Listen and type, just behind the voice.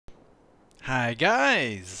Hi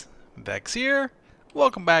guys, Vechs here.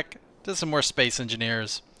 Welcome back to some more Space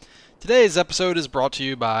Engineers. Today's episode is brought to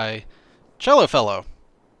you by Cello Fellow.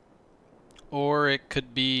 Or it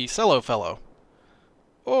could be Cello Fellow.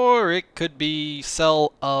 Or it could be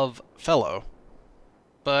Cell of Fellow.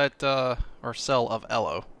 But, or Cell of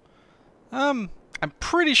Ello. I'm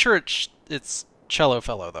pretty sure it's Cello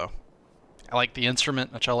Fellow though. I like the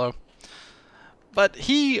instrument, a cello. But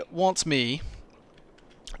he wants me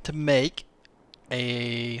to make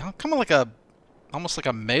a kind of like almost like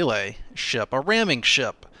a melee ship, a ramming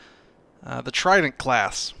ship, the Trident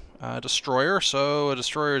class destroyer. So a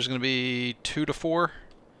destroyer is going to be 2,000 to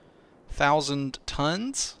 4,000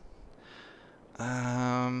 tons.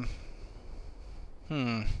 And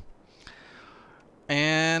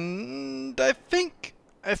I think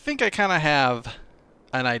I kind of have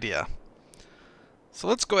an idea. So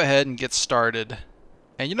let's go ahead and get started.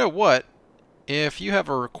 And you know what? If you have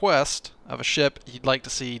a request of a ship you'd like to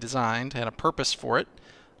see designed and a purpose for it,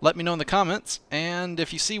 let me know in the comments. And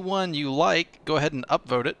if you see one you like, go ahead and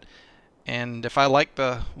upvote it. And if I like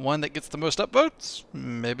the one that gets the most upvotes,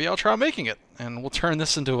 maybe I'll try making it. And we'll turn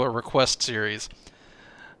this into a request series.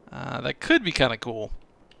 That could be kind of cool.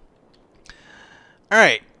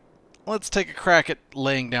 Alright, let's take a crack at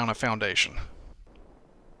laying down a foundation.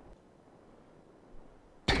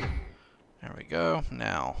 There we go.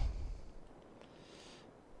 Now,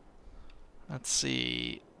 let's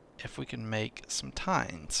see if we can make some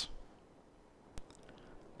tines.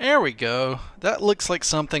 There we go. That looks like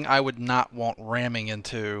something I would not want ramming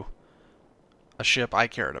into a ship I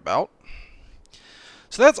cared about.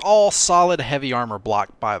 So that's all solid heavy armor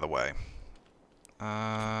block, by the way.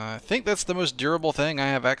 I think that's the most durable thing I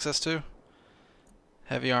have access to.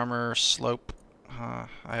 Heavy armor, slope. I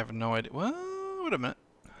have no idea. Well, wait a minute.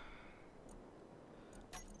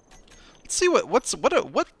 Let's see what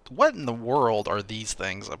in the world are these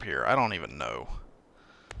things up here? I don't even know.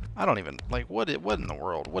 I don't even like what in the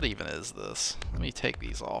world? What even is this? Let me take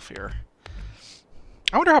these off here.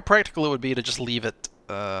 I wonder how practical it would be to just leave it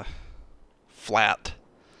flat.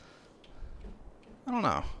 I don't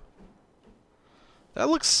know. That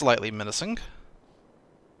looks slightly menacing.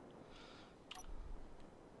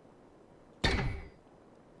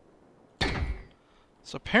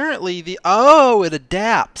 So apparently it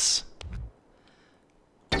adapts.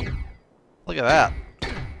 Look at that.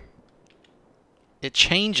 It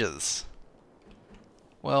changes.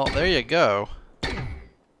 Well, there you go.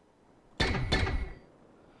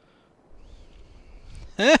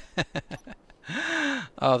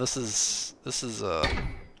 Oh, this is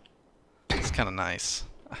kind of nice.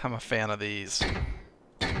 I'm a fan of these.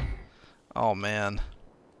 Oh man.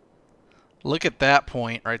 Look at that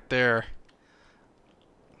point right there.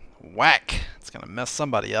 Whack. It's gonna mess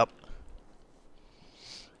somebody up.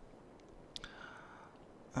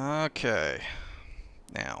 Okay.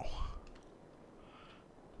 Now.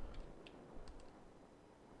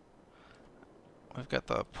 We've got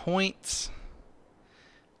the points.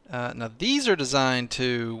 Now these are designed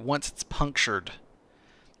to, once it's punctured,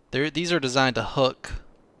 these are designed to hook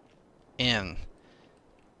in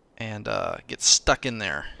and get stuck in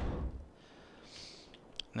there.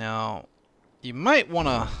 Now, you might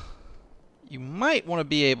want to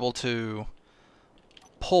be able to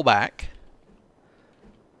pull back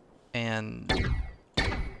and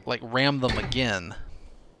like ram them again.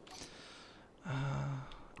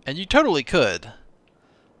 And you totally could.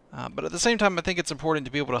 But at the same time, I think it's important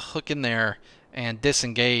to be able to hook in there and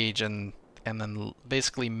disengage and then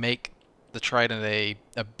basically make the Trident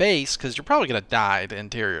a base, because you're probably going to die to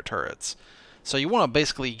interior turrets. So you want to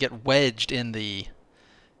basically get wedged in the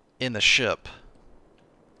ship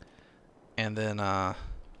and then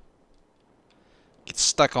get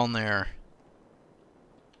stuck on there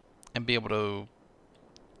and be able to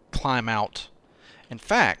climb out. In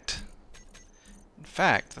fact,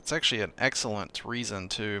 that's actually an excellent reason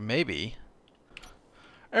to maybe...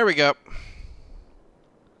 There we go.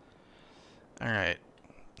 Alright.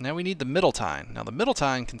 Now we need the middle tine. Now the middle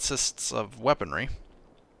tine consists of weaponry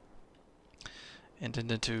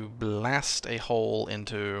intended to blast a hole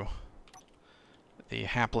into the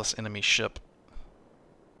hapless enemy ship.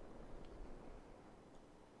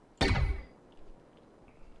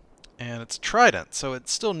 And it's Trident, so it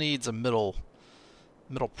still needs a middle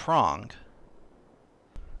prong.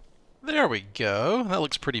 There we go. That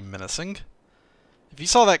looks pretty menacing. If you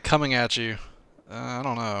saw that coming at you, I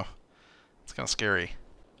don't know. It's kind of scary.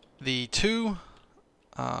 The two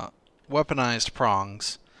weaponized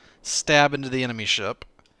prongs stab into the enemy ship,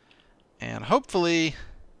 and hopefully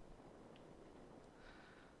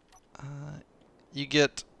you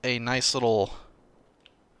get a nice little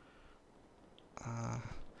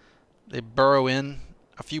They burrow in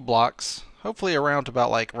a few blocks, hopefully around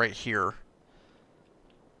about like right here.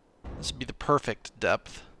 This would be the perfect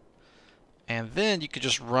depth. And then you could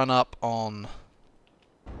just run up on,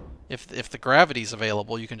 if the gravity's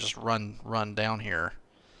available, you can just run down here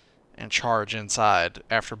and charge inside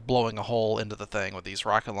after blowing a hole into the thing with these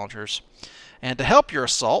rocket launchers. And to help your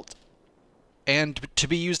assault, and to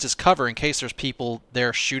be used as cover in case there's people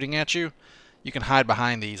there shooting at you, you can hide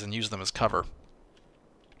behind these and use them as cover.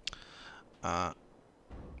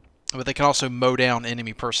 But they can also mow down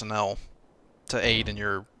enemy personnel to aid in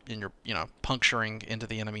your puncturing into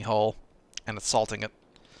the enemy hull and assaulting it.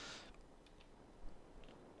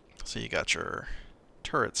 So you got your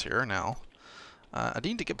turrets here now. I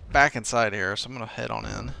need to get back inside here, so I'm going to head on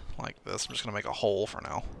in like this. I'm just going to make a hole for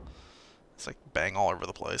now. It's like bang all over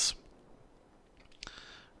the place.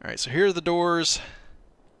 Alright, so here are the doors.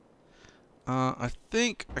 I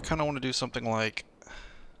think I kind of want to do something like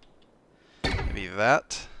maybe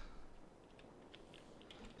that.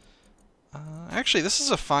 Actually, this is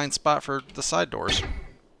a fine spot for the side doors.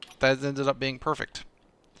 That ended up being perfect.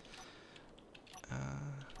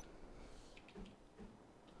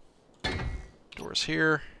 Doors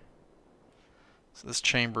here. So this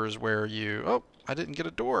chamber is where you... Oh, I didn't get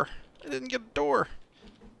a door. I didn't get a door.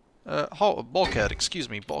 Bulkhead, excuse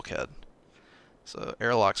me, bulkhead. So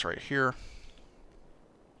airlock's right here.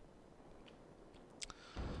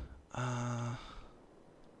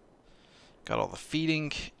 Got all the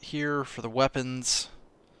feeding here for the weapons.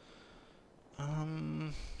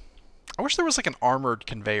 I wish there was like an armored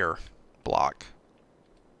conveyor block.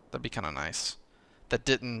 That'd be kind of nice.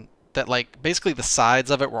 That like basically the sides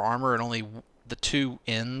of it were armor and only the two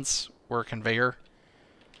ends were conveyor.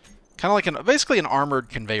 Kind of like basically an armored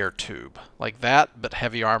conveyor tube. Like that, but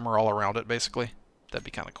heavy armor all around it, basically. That'd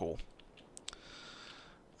be kind of cool.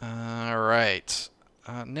 Alright.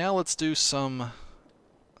 Now let's do some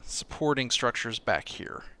supporting structures back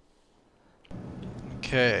here.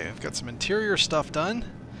 Okay, we've got some interior stuff done.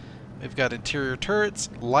 We've got interior turrets,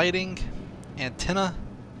 lighting, antenna,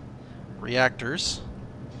 reactors,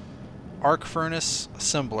 arc furnace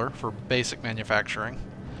assembler for basic manufacturing.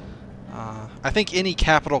 I think any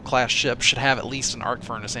capital class ship should have at least an arc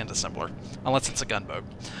furnace and assembler, unless it's a gunboat.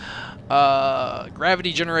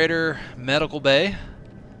 Gravity generator, medical bay,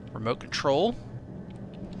 remote control,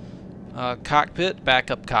 cockpit,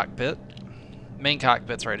 backup cockpit. Main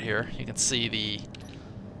cockpit's right here. You can see the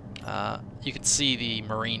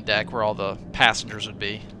marine deck where all the passengers would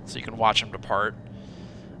be, so you can watch them depart.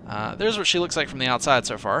 There's what she looks like from the outside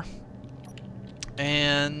so far.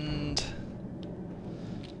 And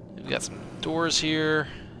we've got some doors here.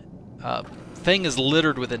 Thing is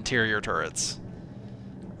littered with interior turrets.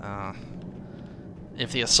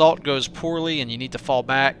 If the assault goes poorly and you need to fall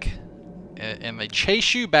back, and they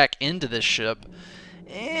chase you back into this ship,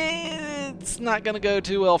 it's not going to go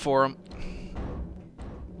too well for them.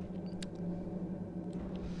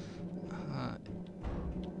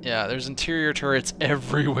 Yeah, there's interior turrets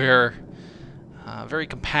everywhere. Very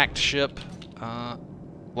compact ship.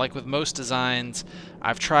 Like with most designs,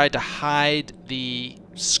 I've tried to hide the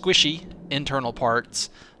squishy internal parts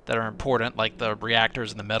that are important, like the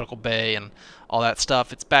reactors and the medical bay and all that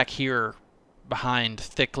stuff. It's back here behind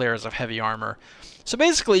thick layers of heavy armor. So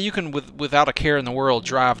basically you can, without a care in the world,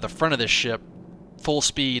 drive the front of this ship full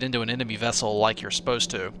speed into an enemy vessel like you're supposed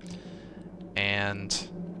to. And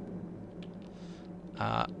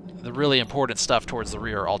the really important stuff towards the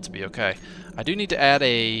rear ought to be okay. I do need to add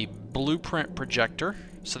a blueprint projector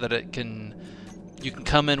so that you can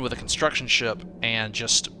come in with a construction ship and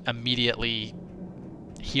just immediately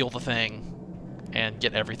heal the thing and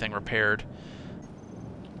get everything repaired.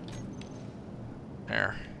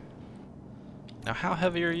 There. Now, how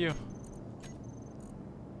heavy are you?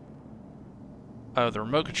 Oh, the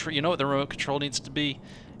remote control. You know what the remote control needs to be?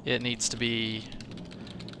 It needs to be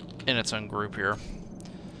in its own group here.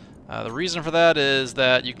 The reason for that is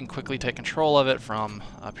that you can quickly take control of it from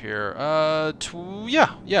up here.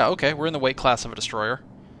 Yeah, okay, we're in the weight class of a destroyer,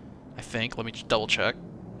 I think. Let me double check.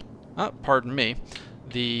 Pardon me.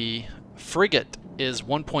 The frigate is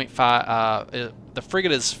 1.5, the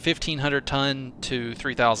frigate is 1,500 ton to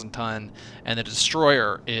 3,000 ton, and the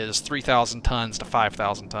destroyer is 3,000 tons to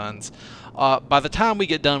 5,000 tons. By the time we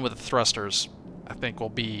get done with the thrusters, I think we'll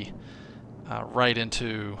be right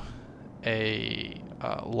into a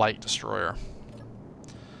light destroyer.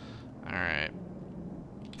 Alright.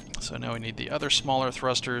 So now we need the other smaller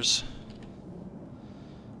thrusters.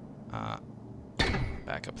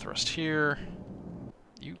 Backup thrust here.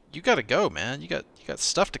 You gotta go, man. You got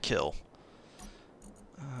stuff to kill.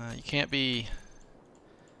 You can't be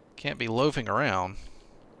loafing around.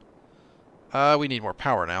 We need more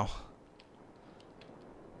power now.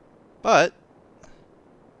 But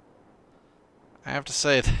I have to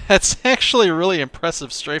say, that's actually really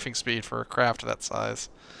impressive strafing speed for a craft that size.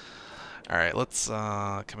 Alright, let's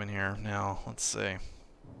come in here now. Let's see.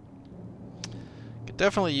 Could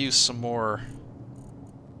definitely use some more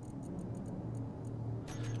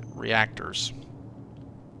reactors.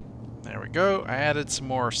 There we go. I added some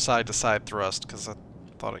more side-to-side thrust because I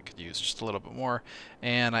thought I could use just a little bit more.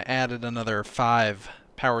 And I added another 5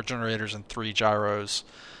 power generators and 3 gyros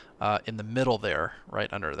in the middle there,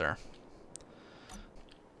 right under there.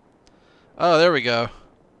 Oh, there we go.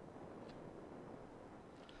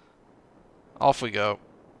 Off we go.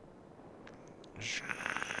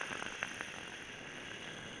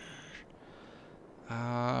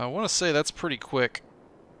 I want to say that's pretty quick.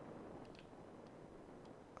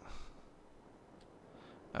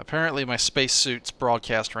 Apparently my spacesuit's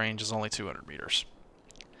broadcast range is only 200 meters.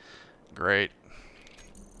 Great.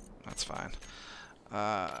 That's fine.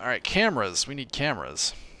 Alright, cameras. We need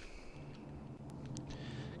cameras.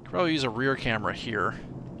 Could probably use a rear camera here.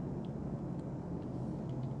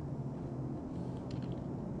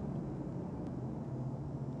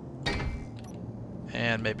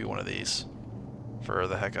 And maybe one of these for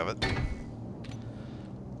the heck of it.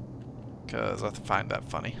 Because I find that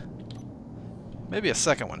funny. Maybe a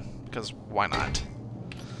second one, because why not?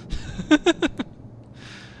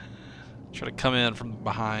 Try to come in from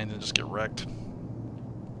behind and just get wrecked.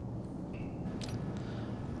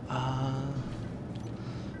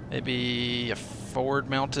 Maybe a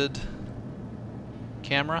forward-mounted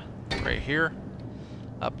camera right here,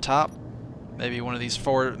 up top. Maybe one of these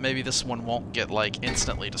forward. Maybe this one won't get like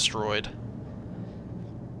instantly destroyed.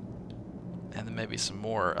 And then maybe some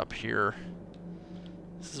more up here.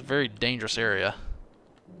 This is a very dangerous area.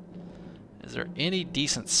 Is there any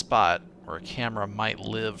decent spot where a camera might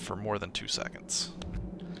live for more than 2 seconds?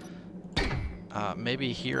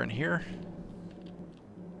 Maybe here and here?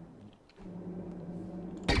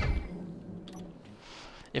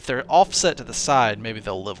 If they're offset to the side, maybe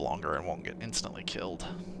they'll live longer and won't get instantly killed.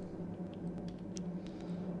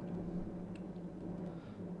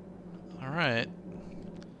 Alright.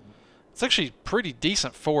 It's actually pretty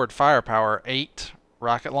decent forward firepower. 8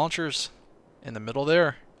 rocket launchers in the middle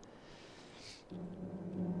there.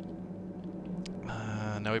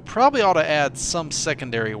 Now we probably ought to add some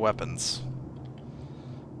secondary weapons.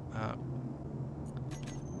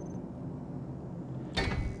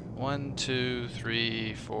 1, 2,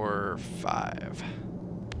 3, 4, 5.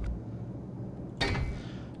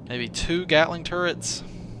 Maybe 2 Gatling turrets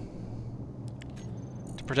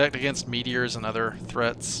to protect against meteors and other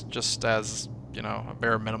threats, just as, you know, a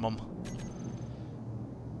bare minimum.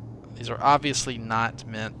 These are obviously not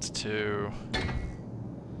meant to.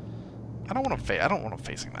 I don't want them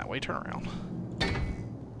facing that way. Turn around.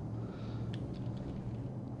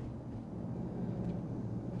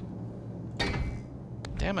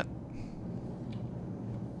 Damn it.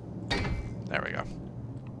 There we go.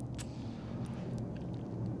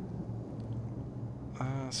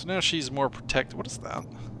 So now she's more protected. What is that?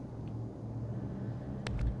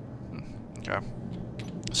 Okay.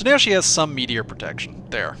 So now she has some meteor protection.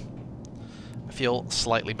 There. I feel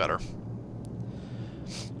slightly better.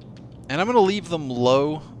 And I'm going to leave them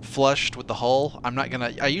low, flushed with the hull. I'm not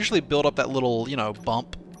going to... I usually build up that little, you know,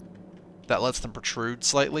 bump that lets them protrude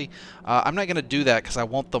slightly. I'm not going to do that because I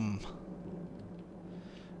want them...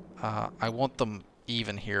 I want them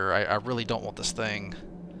even here. I really don't want this thing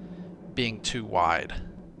being too wide,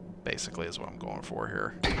 basically, is what I'm going for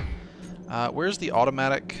here. Where's the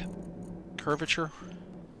automatic curvature?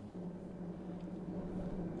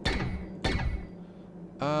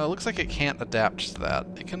 Looks like it can't adapt to that.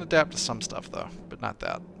 It can adapt to some stuff, though, but not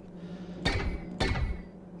that.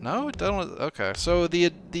 No, it doesn't. Okay, so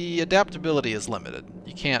the adaptability is limited.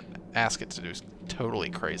 You can't ask it to do totally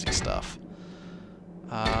crazy stuff.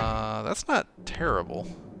 That's not terrible.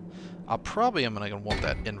 I probably am gonna want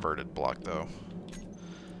that inverted block, though.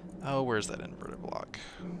 Oh, where's that inverted block?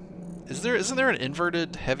 Isn't there an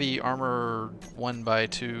inverted heavy armor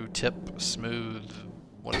 1x2 tip smooth?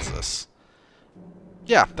 What is this?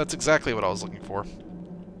 Yeah, that's exactly what I was looking for.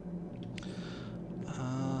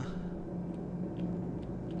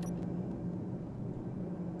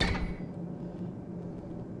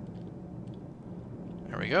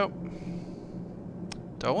 There we go.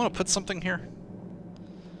 Do I want to put something here?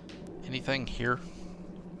 Anything here?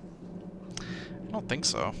 I don't think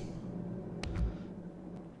so.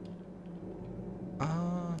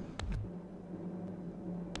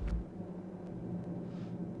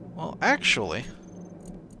 Well, actually,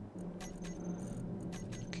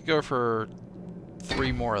 could go for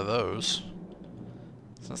 3 more of those.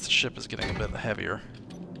 since the ship is getting a bit heavier.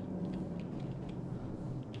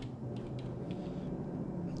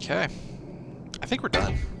 Okay. I think we're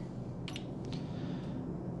done.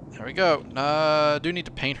 There we go. I do need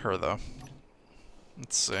to paint her, though.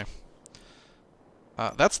 Let's see.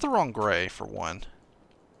 That's the wrong gray, for one.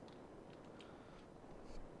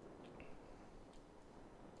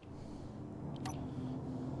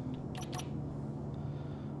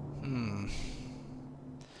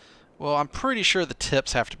 Well, I'm pretty sure the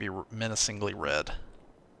tips have to be menacingly red.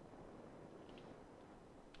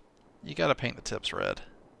 You gotta paint the tips red.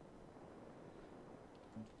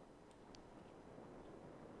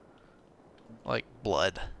 Like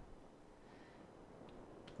blood.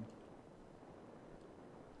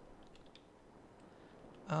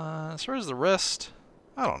 As far as the rest,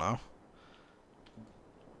 I don't know.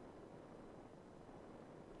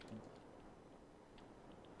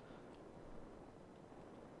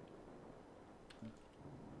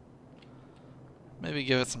 Maybe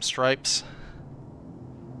give it some stripes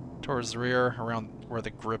towards the rear, around where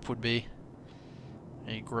the grip would be.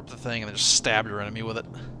 And you grip the thing and then just stab your enemy with it.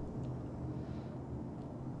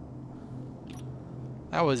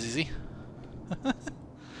 That was easy.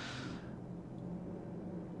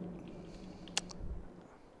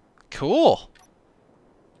 Cool.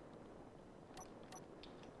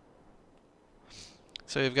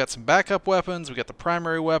 So we've got some backup weapons, we got the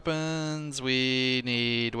primary weapons, we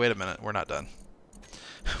need... Wait a minute, we're not done.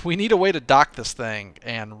 We need a way to dock this thing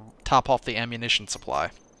and top off the ammunition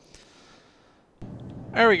supply.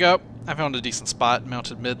 There we go. I found a decent spot,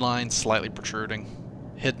 mounted midline, slightly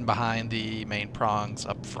protruding, hidden behind the main prongs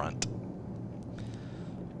up front.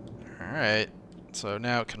 Alright, so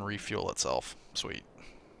now it can refuel itself. Sweet.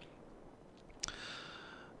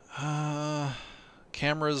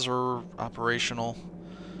 Cameras are operational.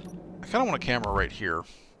 I kind of want a camera right here.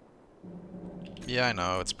 Yeah, I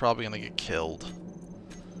know, it's probably going to get killed.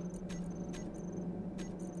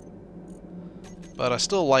 But I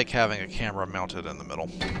still like having a camera mounted in the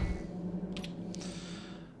middle.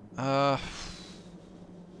 I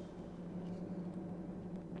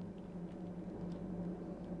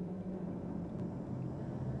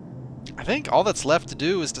think all that's left to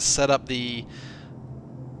do is to set up the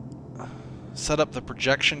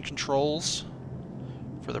projection controls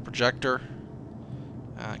for the projector,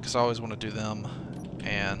 because I always want to do them,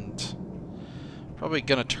 and probably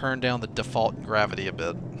going to turn down the default gravity a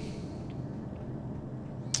bit.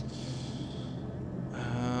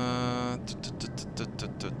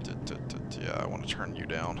 Yeah, I want to turn you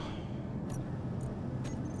down.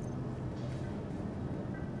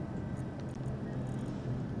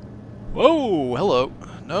 Whoa, hello.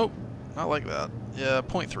 Nope, not like that. Yeah,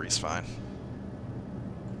 0.3 is fine.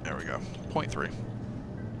 There we go, 0.3.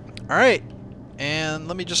 Alright, and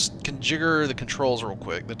let me just configure the controls real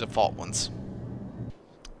quick, the default ones.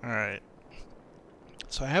 Alright,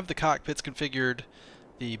 so I have the cockpits configured.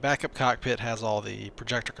 The backup cockpit has all the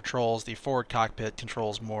projector controls. The forward cockpit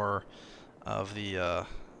controls more of the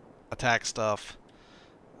attack stuff.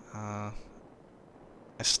 I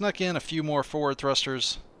snuck in a few more forward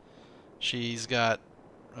thrusters. She's got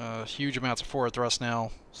huge amounts of forward thrust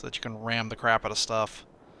now, so that you can ram the crap out of stuff.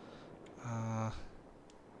 And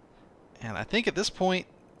I think at this point,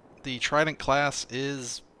 the Trident class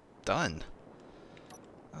is done.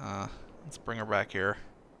 Let's bring her back here.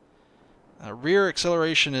 Rear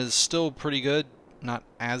acceleration is still pretty good, not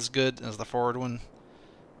as good as the forward one,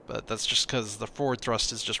 but that's just because the forward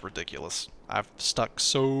thrust is just ridiculous. I've stuck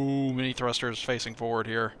so many thrusters facing forward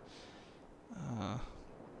here.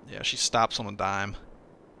 Yeah, she stops on a dime.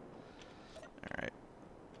 Alright.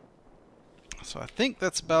 So I think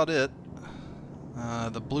that's about it.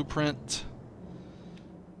 The blueprint...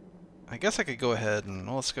 I guess I could go ahead and...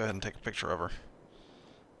 Well, let's go ahead and take a picture of her.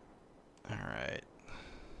 Alright.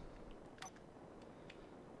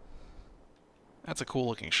 That's a cool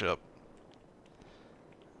looking ship.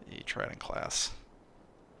 The Trident class.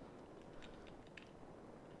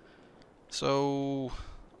 So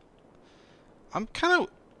I'm kind of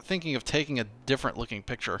thinking of taking a different looking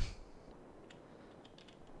picture.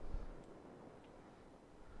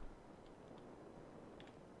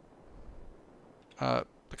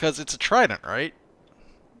 Because it's a Trident, right?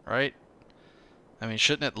 Right? I mean,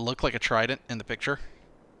 shouldn't it look like a Trident in the picture?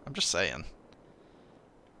 I'm just saying.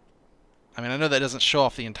 I mean, I know that doesn't show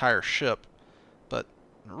off the entire ship, but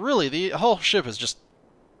really, the whole ship is just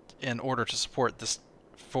in order to support this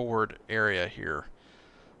forward area here.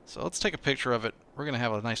 So let's take a picture of it. We're going to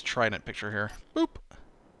have a nice Trident picture here. Boop!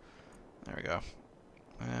 There we go.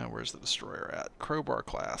 Where's the destroyer at? Crowbar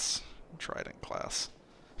class. Trident class.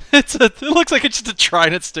 It looks like it's just a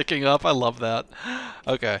trident sticking up. I love that.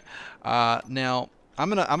 Okay. Now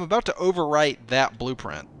I'm about to overwrite that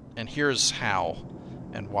blueprint, and here's how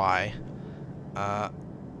and why.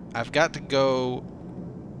 I've got to go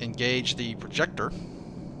engage the projector.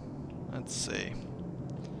 Let's see.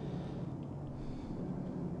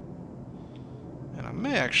 And I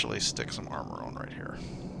may actually stick some armor on right here.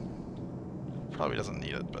 Probably doesn't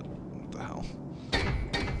need it, but what the hell.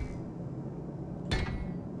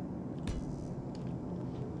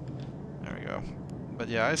 There we go. But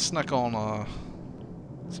yeah, I snuck on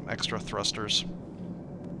some extra thrusters.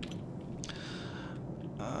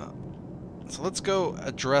 So let's go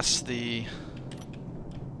address the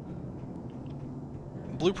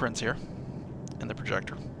blueprints here and the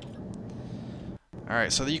projector.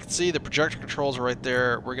 Alright, so you can see the projector controls are right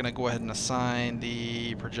there. We're going to go ahead and assign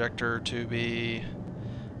the projector to be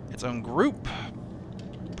its own group.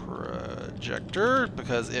 Projector,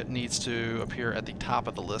 because it needs to appear at the top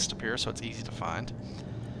of the list up here, so it's easy to find.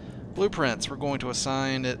 Blueprints, we're going to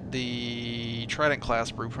assign it the Trident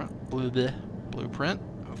class blueprint. Blueprint,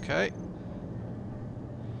 okay.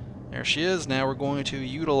 There she is. Now we're going to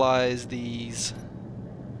utilize these,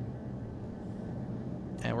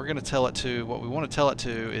 and we're going to tell it to, what we want to tell it to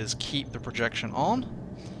is keep the projection on.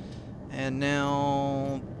 And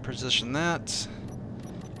now position that.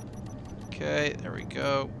 Okay, there we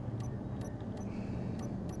go.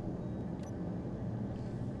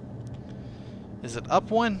 Is it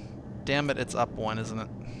up one? Damn it, it's up one, isn't it?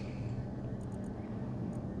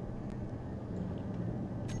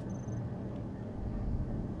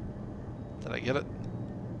 Did I get it?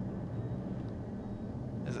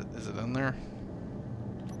 Is it in there?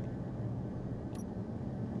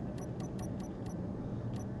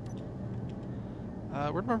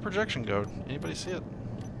 Where'd my projection go? Anybody see it?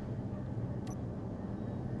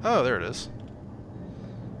 Oh, there it is.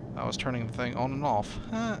 I was turning the thing on and off.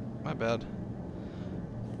 My bad.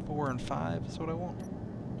 4 and 5 is what I want.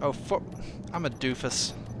 Oh, 4. I'm a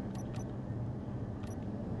doofus.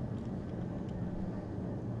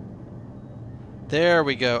 There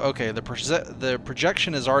we go. Okay, the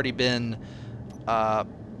projection has already been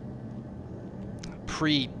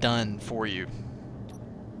pre-done for you.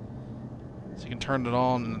 So you can turn it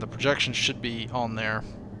on, and the projection should be on there.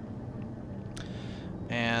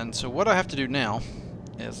 And so what I have to do now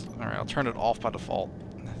is, alright, I'll turn it off by default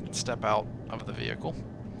and step out of the vehicle.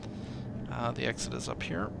 The exit is up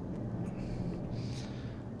here.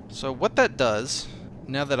 So what that does,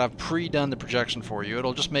 now that I've pre-done the projection for you,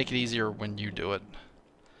 it'll just make it easier when you do it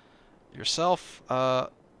yourself.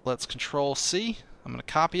 Let's Control C. I'm going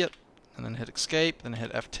to copy it, and then hit Escape, then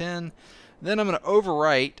hit F10. Then I'm going to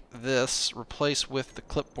overwrite this, replace with the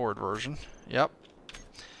clipboard version. Yep.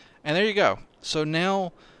 And there you go. So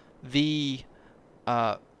now the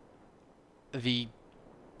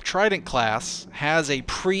Trident class has a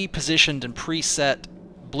pre-positioned and preset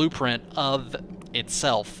blueprint of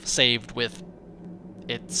itself saved with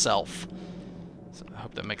itself. So I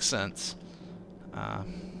hope that makes sense. Now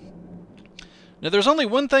there's only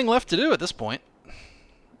one thing left to do at this point.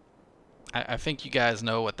 I think you guys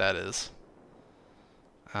know what that is.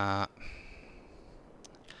 I'm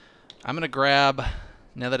gonna grab,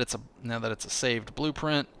 now that it's a saved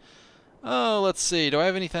blueprint. Oh, let's see. Do I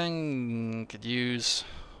have anything I could use?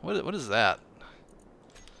 What is that?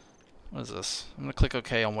 What is this? I'm gonna click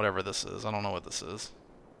OK on whatever this is. I don't know what this is.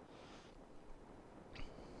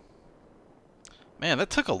 Man, that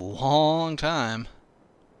took a long time.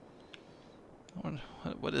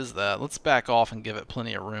 What is that? Let's back off and give it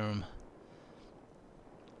plenty of room.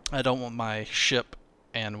 I don't want my ship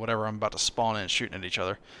and whatever I'm about to spawn in shooting at each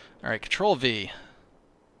other. Alright, Control V.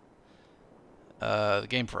 The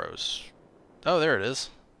game froze. Oh, there it is.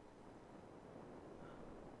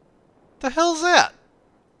 The hell's that?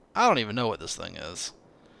 I don't even know what this thing is.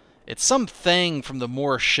 It's something from the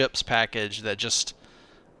More Ships package that just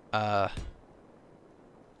I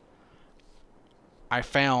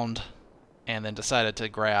found and then decided to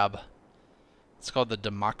grab. It's called the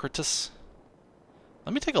Democritus.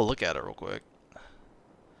 Let me take a look at it real quick.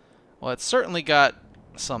 Well, it's certainly got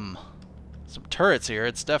some turrets here.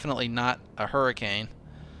 It's definitely not a Hurricane.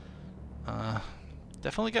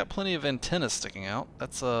 Definitely got plenty of antennas sticking out.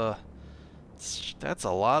 That's a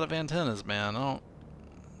lot of antennas, man. I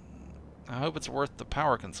hope it's worth the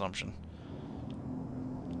power consumption.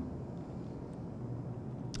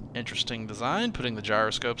 Interesting design, putting the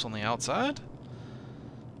gyroscopes on the outside.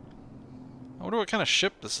 I wonder what kind of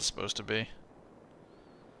ship this is supposed to be.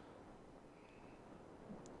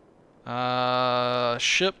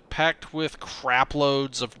 Ship packed with crap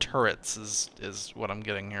loads of turrets is what I'm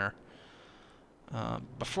getting here.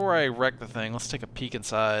 Before I wreck the thing, let's take a peek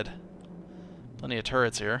inside. Plenty of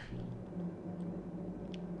turrets here.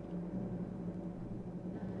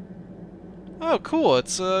 Oh, cool.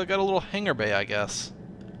 It's got a little hangar bay, I guess.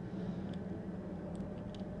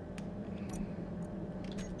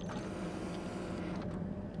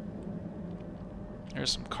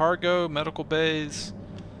 There's some cargo, medical bays.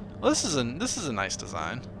 Well, this is a nice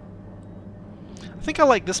design. I think I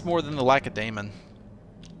like this more than the Lacedaemon.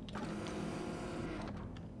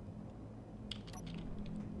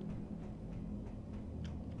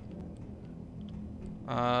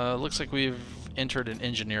 Looks like we've entered an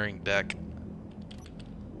engineering deck.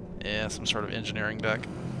 Yeah, some sort of engineering deck.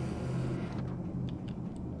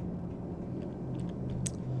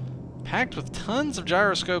 Packed with tons of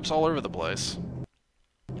gyroscopes all over the place.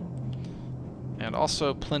 And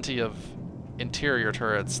also plenty of interior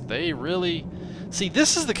turrets. They really... See,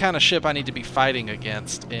 this is the kind of ship I need to be fighting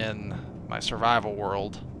against in my survival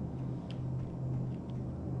world.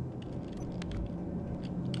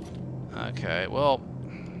 Okay, well...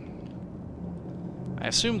 I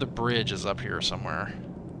assume the bridge is up here somewhere.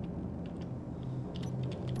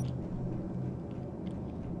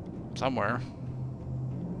 Somewhere.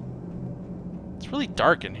 It's really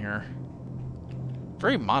dark in here.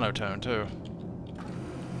 Very monotone, too.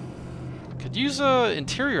 Could use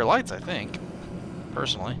interior lights, I think.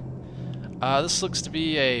 Personally. This looks to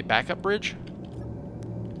be a backup bridge.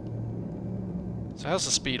 So how's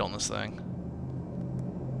the speed on this thing?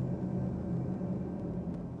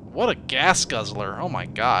 What a gas guzzler. Oh my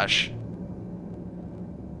gosh.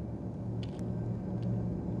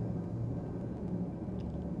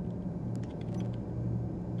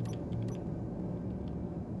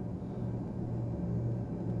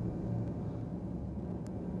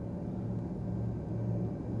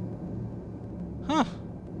 Huh.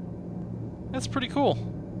 That's pretty cool.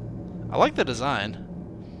 I like the design.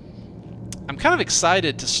 I'm kind of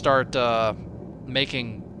excited to start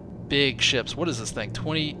making big ships. What is this thing?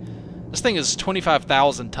 This thing is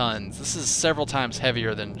 25,000 tons. This is several times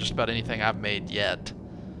heavier than just about anything I've made yet.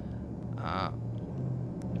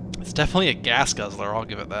 It's definitely a gas guzzler, I'll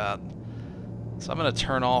give it that. So I'm going to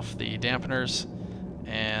turn off the dampeners,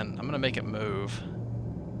 and I'm going to make it move.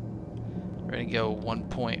 Ready to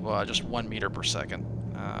go just 1 meter per second.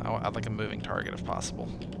 I'd like a moving target if possible.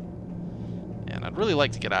 And I'd really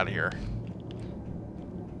like to get out of here.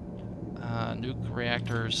 Nuke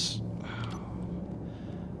reactors.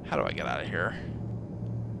 How do I get out of here?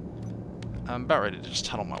 I'm about ready to just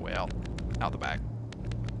tunnel my way out the back.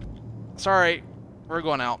 Sorry, we're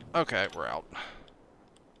going out. Okay, we're out.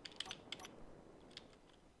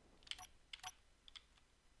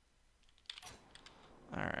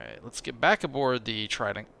 Alright, let's get back aboard the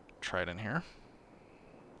Trident here.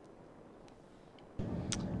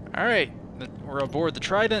 Alright, we're aboard the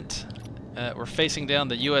Trident. We're facing down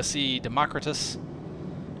the USC Democritus.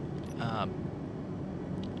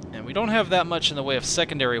 And we don't have that much in the way of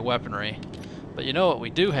secondary weaponry. But you know what we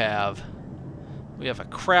do have? We have a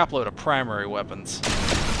crap load of primary weapons,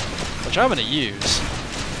 which I'm going to use.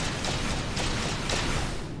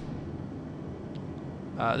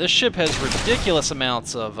 This ship has ridiculous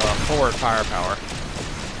amounts of forward firepower.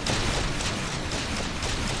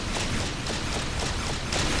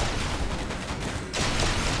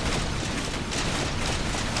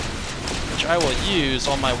 Which I will use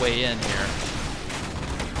on my way in here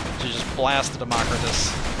to just blast the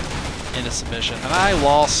Democritus into submission. And I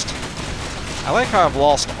like how I've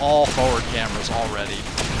lost all forward cameras already.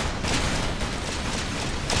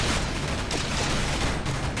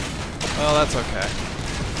 Well, that's okay.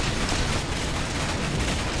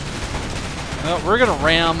 Well, we're gonna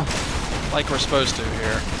ram like we're supposed to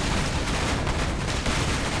here.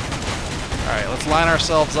 Alright, let's line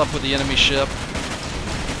ourselves up with the enemy ship.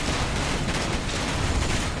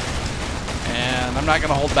 And I'm not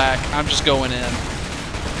gonna hold back, I'm just going in.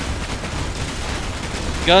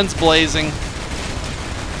 Guns blazing.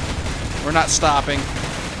 We're not stopping.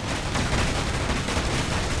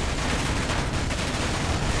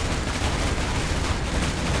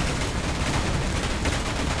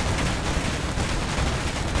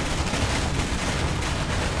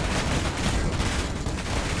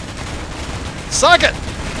 Suck it!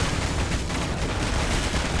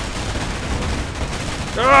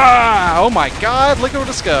 Ah! Oh my god, look at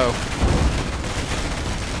us go.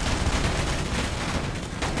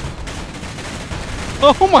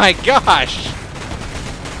 Oh my gosh!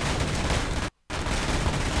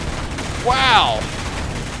 Wow!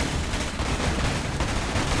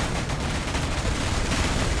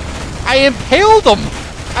 I impaled them!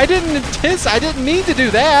 I didn't mean to do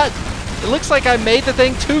that! It looks like I made the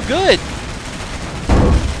thing too good!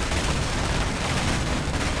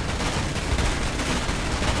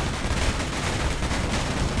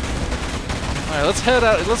 Alright, let's head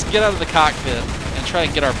out. Let's get out of the cockpit and try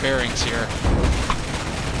and get our bearings here.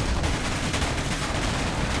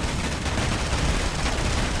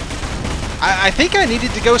 I think I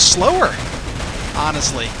needed to go slower,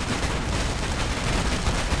 honestly.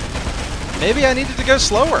 Maybe I needed to go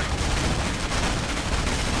slower.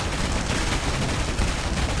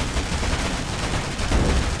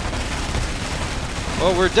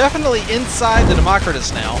 Well, we're definitely inside the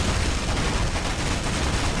Democritus now.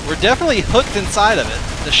 We're definitely hooked inside of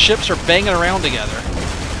it. The ships are banging around together.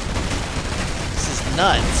 This is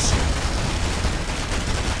nuts.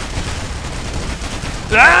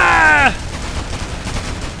 Ah!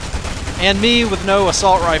 And me with no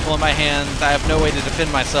assault rifle in my hand, I have no way to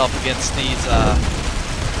defend myself against these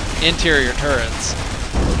interior turrets.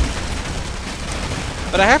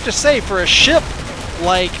 But I have to say, for a ship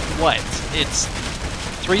like, what? It's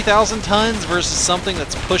 3,000 tons versus something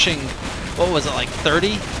that's pushing, what was it, like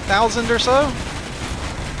 30,000 or so?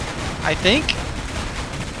 I think?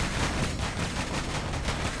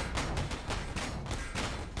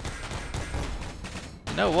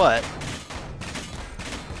 You know what?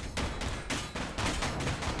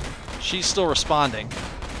 She's still responding.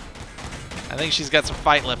 I think she's got some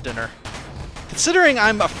fight left in her. Considering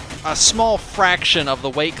I'm a small fraction of the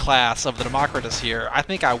weight class of the Democritus here, I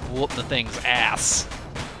think I whooped the thing's ass.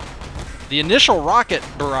 The initial rocket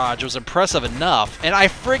barrage was impressive enough, and I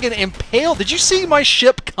friggin' impaled. Did you see my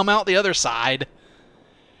ship come out the other side?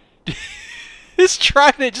 This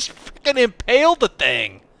Trident just friggin' impaled the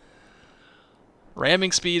thing.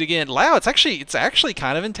 Ramming speed again. Wow, it's actually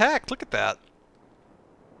kind of intact. Look at that.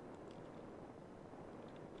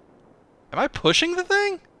 Am I pushing the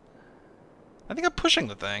thing? I think I'm pushing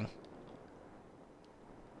the thing.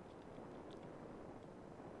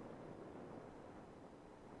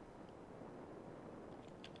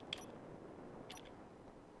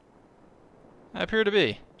 I appear to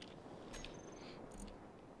be.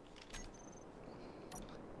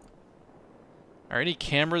 Are any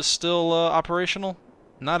cameras still operational?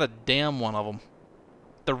 Not a damn one of them.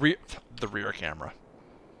 The rear camera.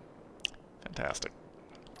 Fantastic.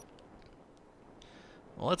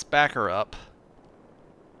 Well, let's back her up.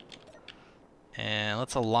 And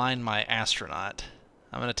let's align my astronaut.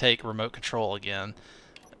 I'm going to take remote control again.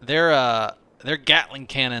 Their Gatling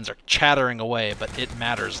cannons are chattering away, but it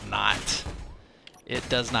matters not. It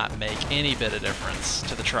does not make any bit of difference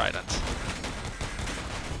to the Trident.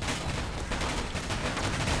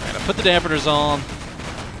 I'm going to put the dampeners on.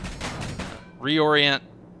 Reorient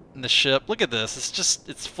the ship. Look at this.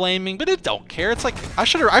 It's flaming, but it don't care. It's like I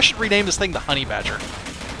should rename this thing the Honey Badger.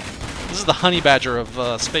 This is the Honey Badger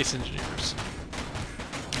of space engineers.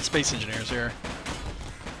 Space engineers here.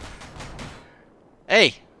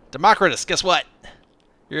 Hey, Democritus, guess what?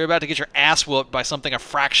 You're about to get your ass whooped by something a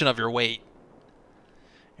fraction of your weight.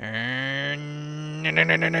 And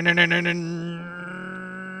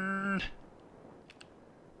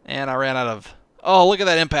I ran out of... Oh, look at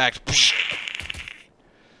that impact.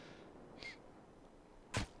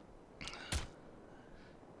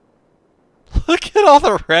 Look at all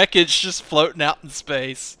the wreckage just floating out in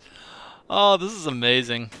space. Oh, this is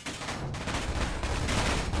amazing.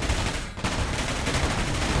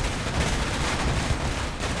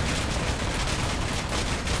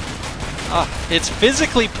 Ah, it's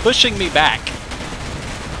physically pushing me back.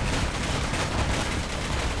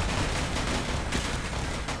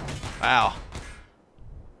 Wow.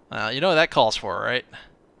 Well, you know what that calls for, right?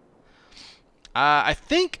 I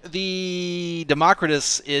think the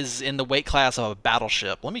Democritus is in the weight class of a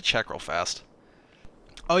battleship. Let me check real fast.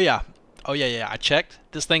 Oh yeah. Oh yeah, I checked.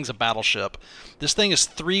 This thing's a battleship. This thing is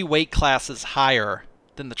 3 weight classes higher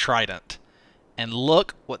than the Trident. And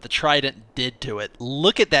look what the Trident did to it.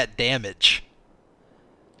 Look at that damage.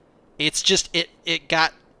 It's just, it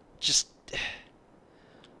got, just,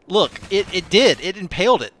 look, it did. It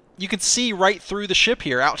impaled it. You can see right through the ship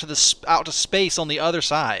here, out to space on the other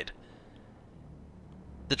side.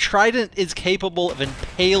 The Trident is capable of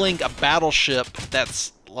impaling a battleship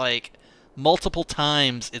that's, like, multiple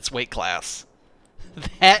times its weight class.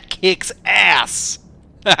 That kicks ass!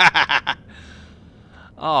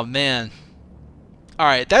 Oh, man.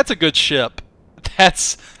 Alright, that's a good ship.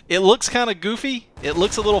 It looks kind of goofy. It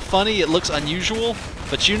looks a little funny. It looks unusual.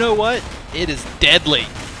 But you know what? It is deadly.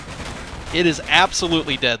 It is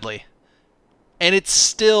absolutely deadly. And it's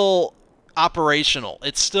still operational.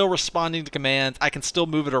 It's still responding to commands. I can still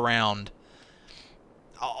move it around.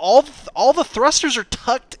 All the thrusters are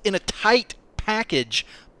tucked in a tight package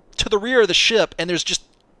to the rear of the ship, and there's just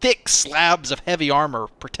thick slabs of heavy armor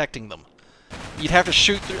protecting them. You'd have to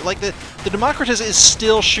shoot through, like the Democritus is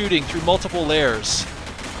still shooting through multiple layers.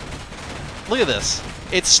 Look at this.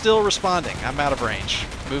 It's still responding. I'm out of range.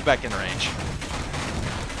 Move back in range.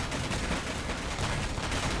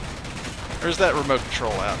 Where's that remote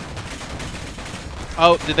control at?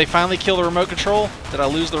 Oh, did they finally kill the remote control? Did I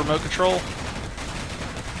lose the remote control?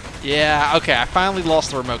 Yeah, okay, I finally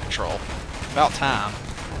lost the remote control. About time.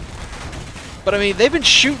 But I mean, they've been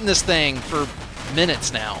shooting this thing for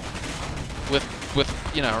minutes now. With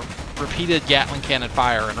you know, repeated Gatling cannon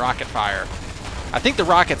fire and rocket fire. I think the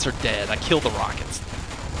rockets are dead. I killed the rockets.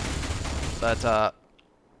 But,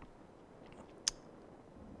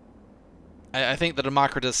 I think the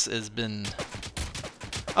Democritus has been...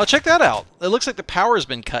 Oh, check that out. It looks like the power has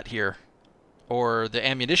been cut here. Or the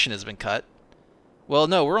ammunition has been cut. Well,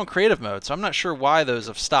 no, we're on creative mode, so I'm not sure why those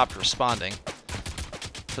have stopped responding.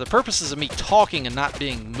 For the purposes of me talking and not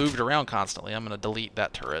being moved around constantly, I'm going to delete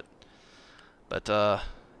that turret. But,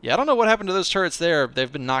 yeah, I don't know what happened to those turrets there.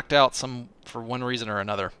 They've been knocked out for one reason or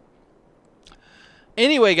another.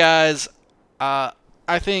 Anyway, guys, I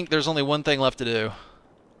think there's only one thing left to do.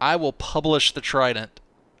 I will publish the Trident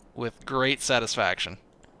with great satisfaction.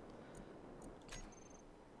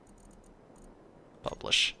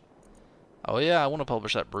 Publish. Oh yeah, I want to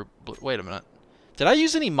publish that. Wait a minute. Did I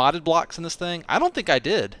use any modded blocks in this thing? I don't think I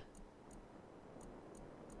did.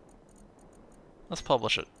 Let's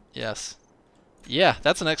publish it. Yes. Yeah,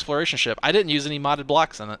 that's an exploration ship. I didn't use any modded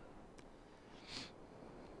blocks in it.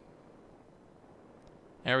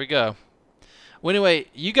 There we go. Well, anyway,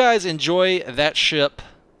 you guys enjoy that ship,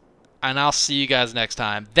 and I'll see you guys next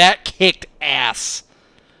time. That kicked ass.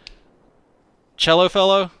 Cello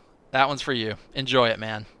fellow, that one's for you. Enjoy it,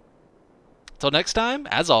 man. Till next time,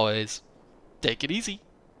 as always, take it easy.